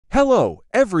Hello,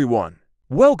 everyone.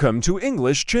 Welcome to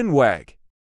English Chinwag.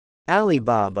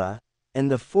 Alibaba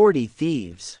and the 40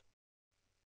 Thieves.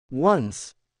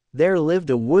 Once, there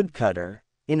lived a woodcutter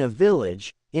in a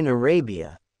village in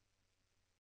Arabia.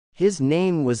 His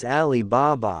name was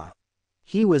Alibaba.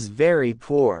 He was very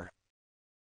poor.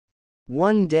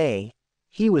 One day,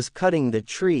 he was cutting the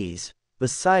trees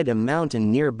beside a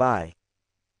mountain nearby.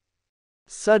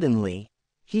 Suddenly,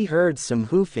 he heard some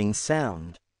hoofing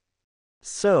sound.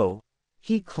 So,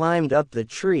 he climbed up the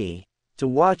tree to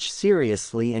watch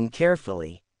seriously and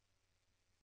carefully.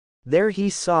 There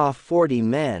he saw 40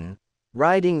 men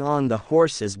riding on the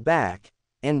horse's back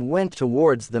and went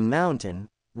towards the mountain,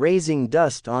 raising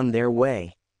dust on their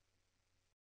way.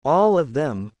 All of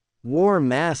them wore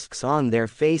masks on their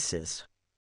faces.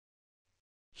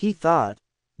 He thought,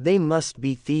 they must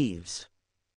be thieves.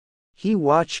 He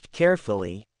watched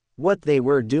carefully what they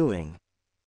were doing.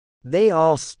 They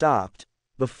all stopped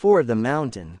before the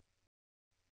mountain.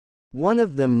 One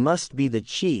of them must be the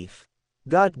chief,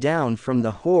 got down from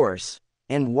the horse,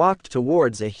 and walked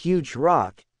towards a huge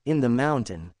rock in the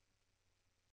mountain.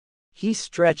 He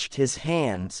stretched his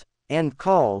hands and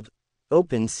called,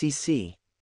 "Open CC."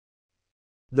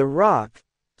 The rock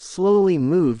slowly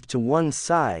moved to one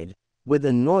side with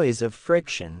a noise of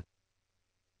friction.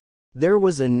 There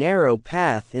was a narrow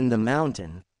path in the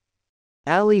mountain.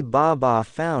 Alibaba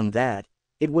found that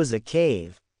it was a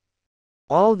cave.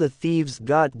 All the thieves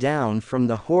got down from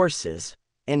the horses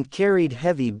and carried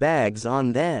heavy bags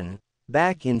on them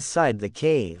back inside the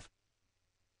cave.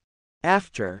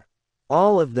 After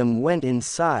all of them went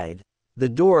inside, the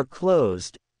door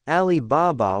closed.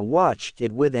 Alibaba watched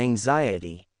it with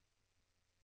anxiety.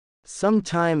 Some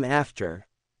time after,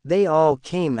 they all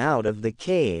came out of the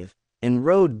cave and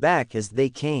rode back as they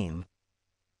came.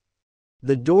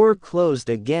 The door closed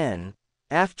again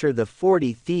after the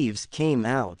 40 thieves came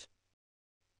out.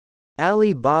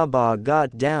 Alibaba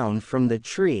got down from the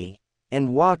tree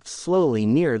and walked slowly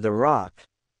near the rock.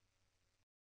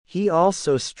 He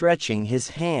also stretching his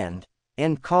hand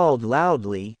and called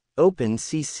loudly, "Open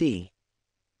CC."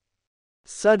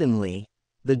 Suddenly,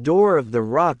 the door of the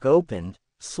rock opened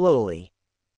slowly.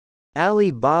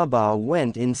 Alibaba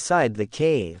went inside the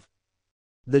cave.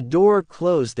 The door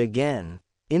closed again.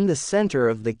 In the center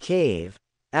of the cave,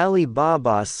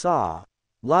 Alibaba saw a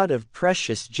lot of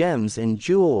precious gems and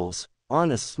jewels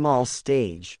on a small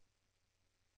stage.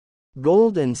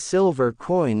 Gold and silver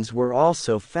coins were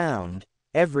also found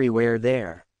everywhere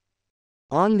there.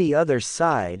 On the other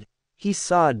side, he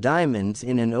saw diamonds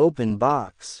in an open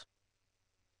box.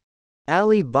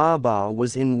 Alibaba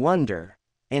was in wonder,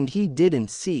 and he didn't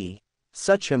see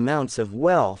such amounts of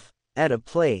wealth at a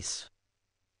place.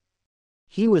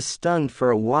 He was stunned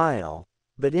for a while,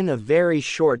 but in a very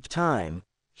short time,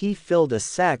 he filled a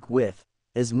sack with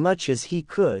as much as he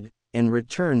could and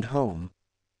returned home.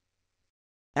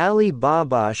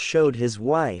 Alibaba showed his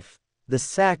wife the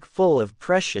sack full of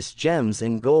precious gems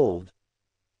and gold.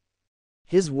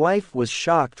 His wife was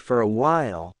shocked for a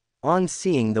while on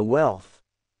seeing the wealth.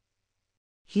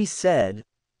 He said,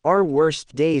 "Our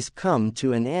worst days come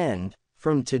to an end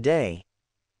from today."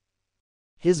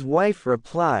 His wife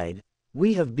replied,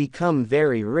 "We have become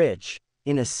very rich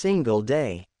in a single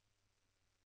day."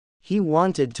 He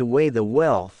wanted to weigh the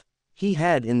wealth he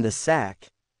had in the sack.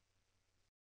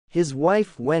 His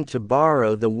wife went to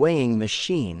borrow the weighing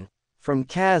machine from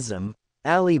Kazim,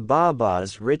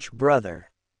 Alibaba's rich brother.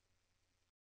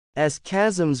 As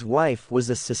Kazim's wife was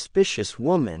a suspicious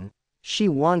woman, she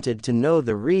wanted to know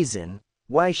the reason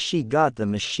why she got the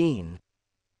machine.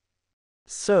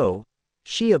 So,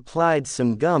 she applied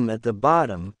some gum at the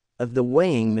bottom of the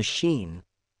weighing machine.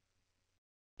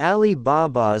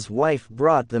 Alibaba's wife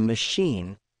brought the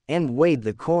machine and weighed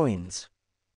the coins.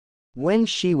 When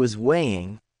she was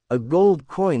weighing, a gold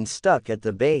coin stuck at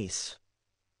the base.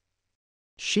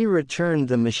 She returned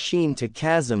the machine to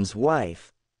Kazim's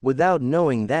wife, without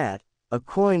knowing that a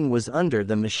coin was under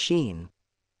the machine.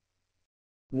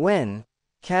 When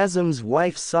Kazim's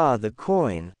wife saw the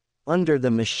coin under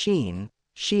the machine,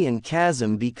 she and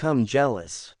Kazim become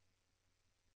jealous.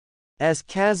 As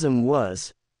Kazim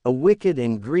was a wicked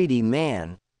and greedy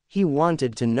man, he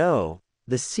wanted to know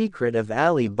the secret of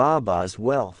Alibaba's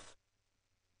wealth.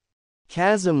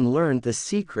 Kazim learned the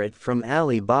secret from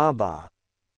Alibaba.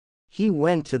 He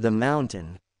went to the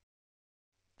mountain.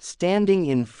 Standing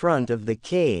in front of the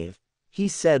cave, he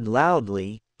said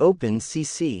loudly, "Open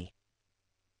CC."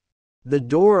 The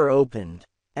door opened.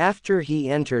 After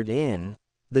he entered in,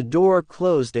 the door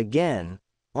closed again.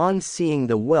 On seeing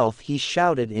the wealth, he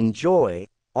shouted in joy,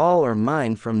 "All are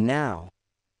mine from now."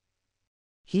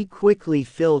 He quickly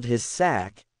filled his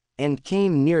sack and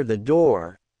came near the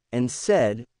door, and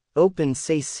said, "Open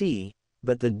Casey,"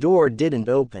 but the door didn't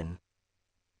open.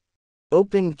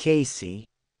 "Open Casey,"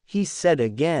 he said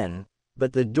again,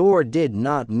 but the door did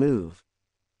not move.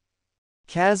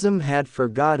 Chasm had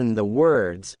forgotten the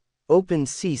words, "Open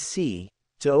CC,"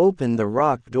 to open the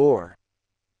rock door.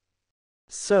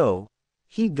 So,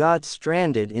 he got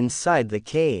stranded inside the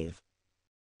cave.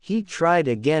 He tried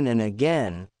again and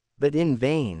again, but in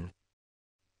vain.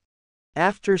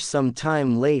 After some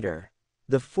time later,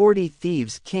 the 40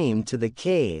 thieves came to the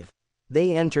cave.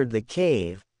 They entered the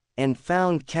cave, and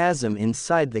found Chasm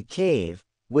inside the cave,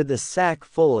 with a sack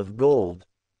full of gold.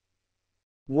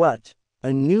 "What?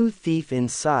 A new thief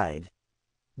inside?"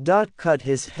 Dot cut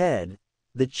his head,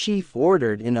 the chief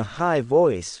ordered in a high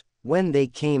voice, when they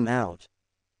came out.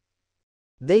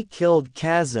 They killed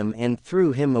Chasm and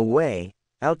threw him away,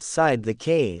 outside the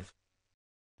cave.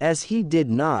 As he did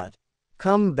not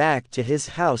come back to his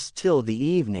house till the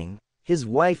evening, his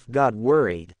wife got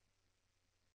worried.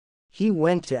 He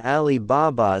went to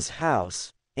Alibaba's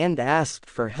house, and asked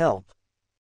for help.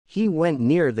 He went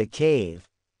near the cave.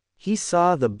 He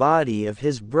saw the body of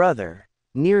his brother,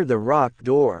 near the rock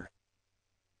door.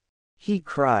 He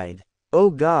cried,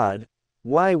 "Oh God,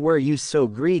 why were you so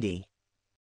greedy?"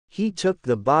 He took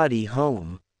the body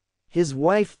home. His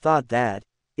wife thought that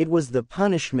it was the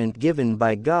punishment given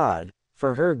by God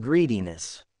for her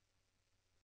greediness.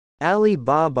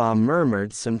 Alibaba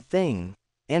murmured something,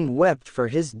 and wept for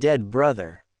his dead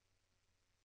brother.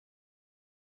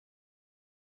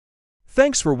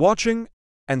 Thanks for watching,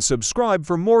 and subscribe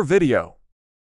for more video.